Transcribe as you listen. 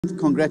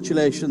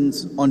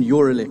Congratulations on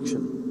your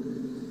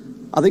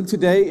election. I think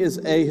today is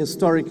a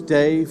historic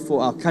day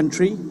for our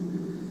country,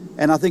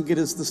 and I think it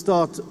is the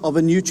start of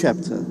a new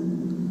chapter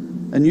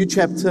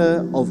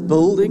of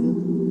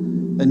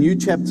building, a new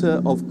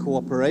chapter of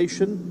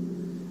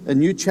cooperation, a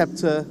new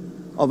chapter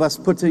of us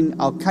putting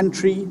our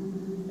country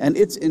and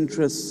its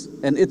interests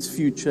and its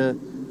future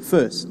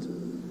first.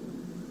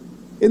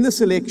 In this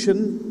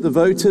election, the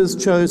voters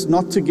chose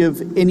not to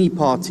give any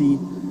party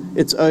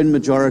its own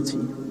majority.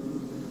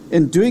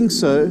 In doing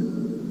so,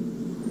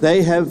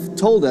 they have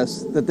told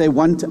us that they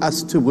want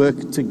us to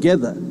work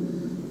together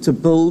to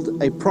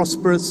build a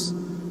prosperous,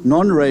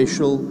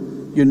 non-racial,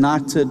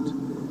 united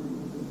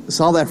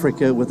South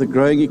Africa with a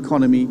growing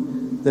economy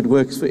that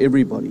works for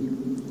everybody.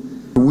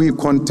 We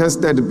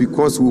contested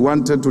because we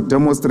wanted to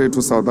demonstrate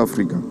to South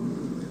Africa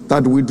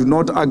that we do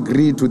not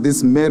agree to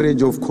this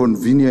marriage of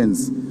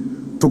convenience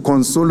to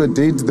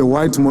consolidate the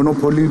white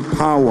monopoly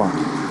power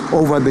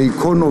over the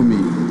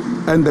economy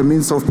and the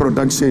means of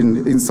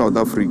production in South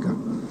Africa.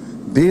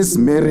 This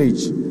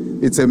marriage,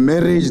 it's a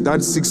marriage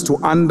that seeks to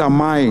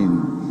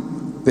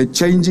undermine the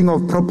changing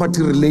of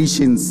property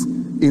relations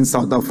in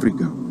South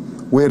Africa.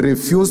 We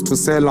refuse to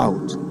sell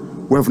out.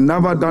 We've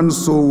never done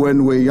so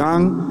when we're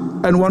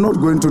young, and we're not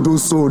going to do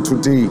so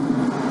today.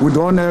 We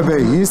don't have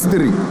a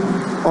history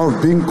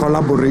of being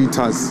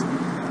collaborators.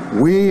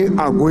 We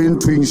are going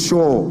to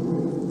ensure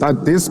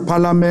that this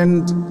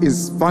parliament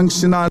is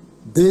functional.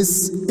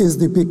 This is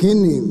the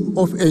beginning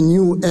of a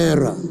new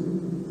era.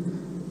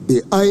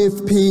 The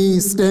IFP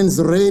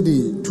stands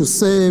ready to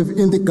serve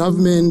in the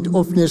government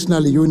of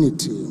national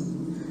unity,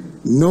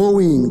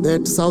 knowing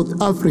that South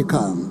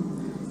Africa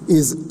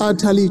is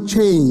utterly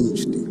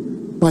changed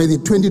by the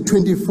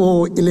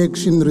 2024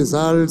 election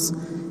results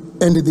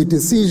and the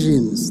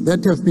decisions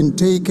that have been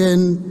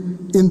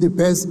taken in the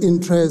best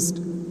interest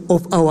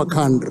of our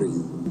country.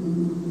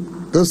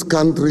 This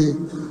country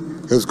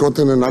has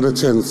gotten another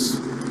chance.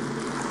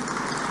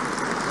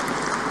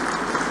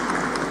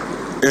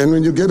 And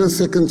when you get a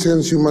second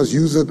chance, you must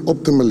use it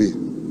optimally.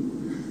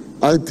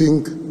 I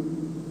think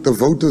the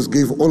voters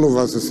gave all of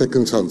us a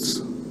second chance.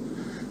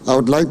 I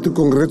would like to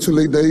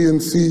congratulate the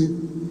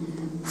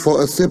ANC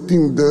for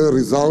accepting the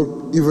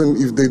result, even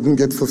if they didn't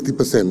get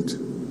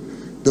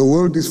 50%. The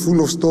world is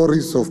full of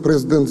stories of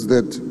presidents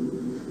that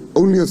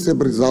only accept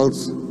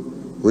results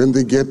when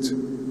they get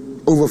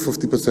over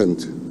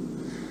 50%.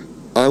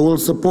 I will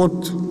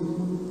support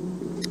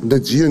the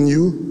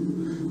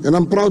GNU, and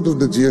I'm proud of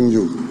the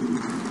GNU.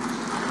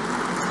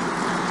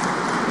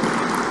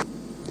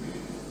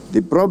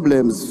 The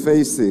problems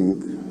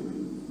facing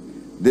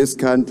this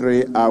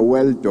country are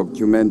well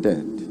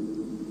documented,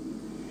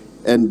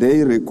 and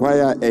they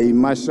require a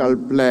Marshall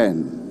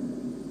Plan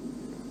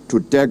to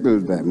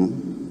tackle them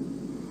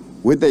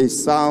with a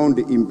sound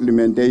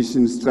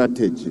implementation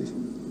strategy.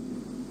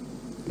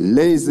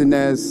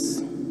 Laziness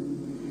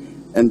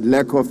and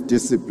lack of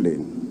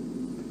discipline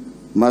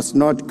must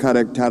not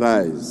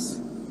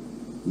characterize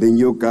the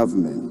new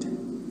government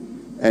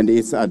and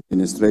its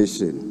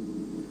administration.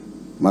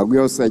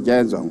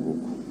 Makuyosetshenzwa ngoku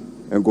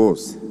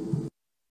enkosi.